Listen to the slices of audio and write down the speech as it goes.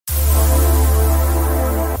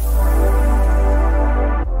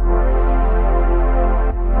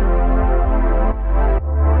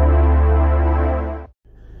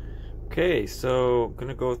Okay, so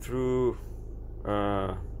gonna go through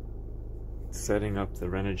setting up the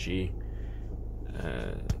Renogy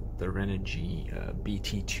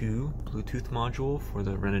BT-2 Bluetooth module for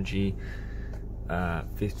the Renogy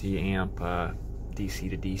 50 amp DC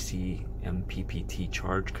to DC MPPT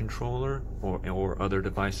charge controller or other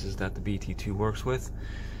devices that the BT-2 works with.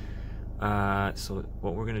 So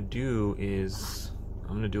what we're gonna do is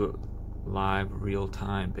I'm gonna do it live real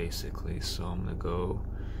time basically. So I'm gonna go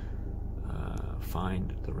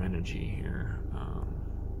find the Renogy here.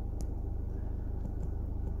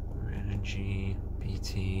 Renogy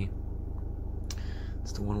BT.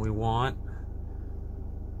 It's the one we want.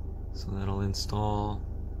 So that'll install.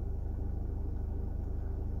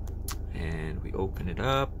 And we open it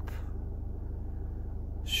up.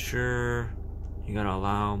 Sure, you gotta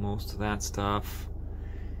allow most of that stuff.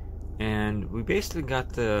 And we basically got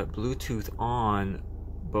the Bluetooth on,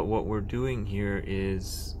 but what we're doing here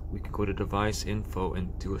is we can go to device info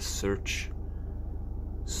and do a search.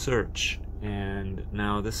 And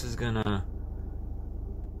now this is gonna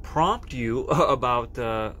prompt you about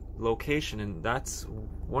the location, and that's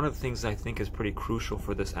one of the things I think is pretty crucial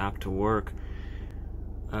for this app to work.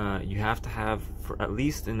 You have to have, for at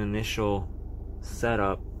least an initial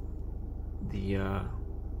setup, the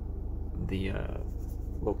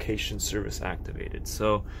location service activated.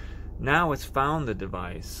 So now it's found the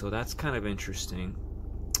device, so that's kind of interesting.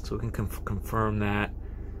 So we can confirm that,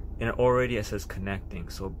 and it says connecting.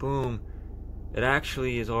 So boom, it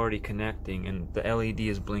actually is already connecting, and the LED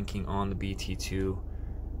is blinking on the BT-2,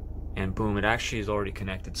 and boom, it actually is already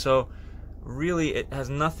connected. So really it has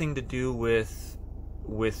nothing to do with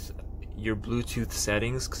your Bluetooth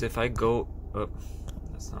settings, because if I go, oh,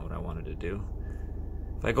 that's not what I wanted to do.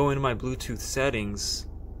 If I go into my Bluetooth settings,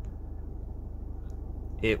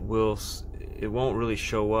 it won't really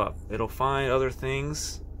show up. It'll find other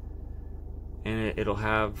things, and it'll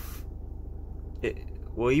have it.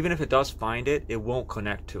 Well, even if it does find it, it won't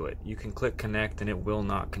connect to it. You can click connect, and it will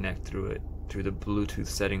not connect through the Bluetooth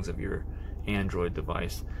settings of your Android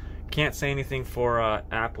device. Can't say anything for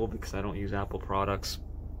Apple because I don't use Apple products.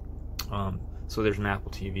 So there's an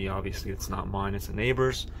Apple TV. Obviously, it's not mine; it's a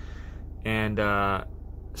neighbor's, and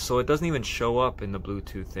so it doesn't even show up in the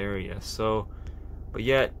Bluetooth area. So, but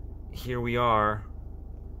yet here we are.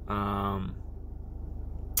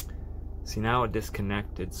 See, now it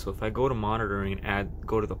disconnected. So if I go to monitoring and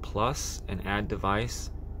go to the plus and add device,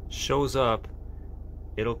 shows up,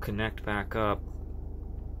 it'll connect back up,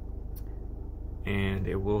 and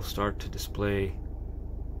it will start to display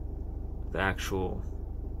the actual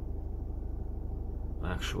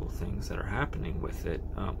things that are happening with it.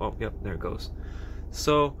 Oh, yep, there it goes.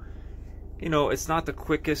 So, you know, it's not the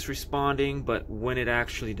quickest responding, but when it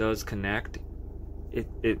actually does connect, it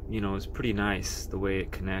you know, is pretty nice the way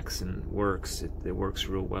it connects and works. It works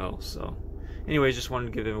real well. So anyways, just wanted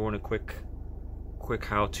to give everyone a quick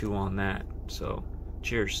how-to on that. So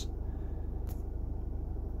cheers.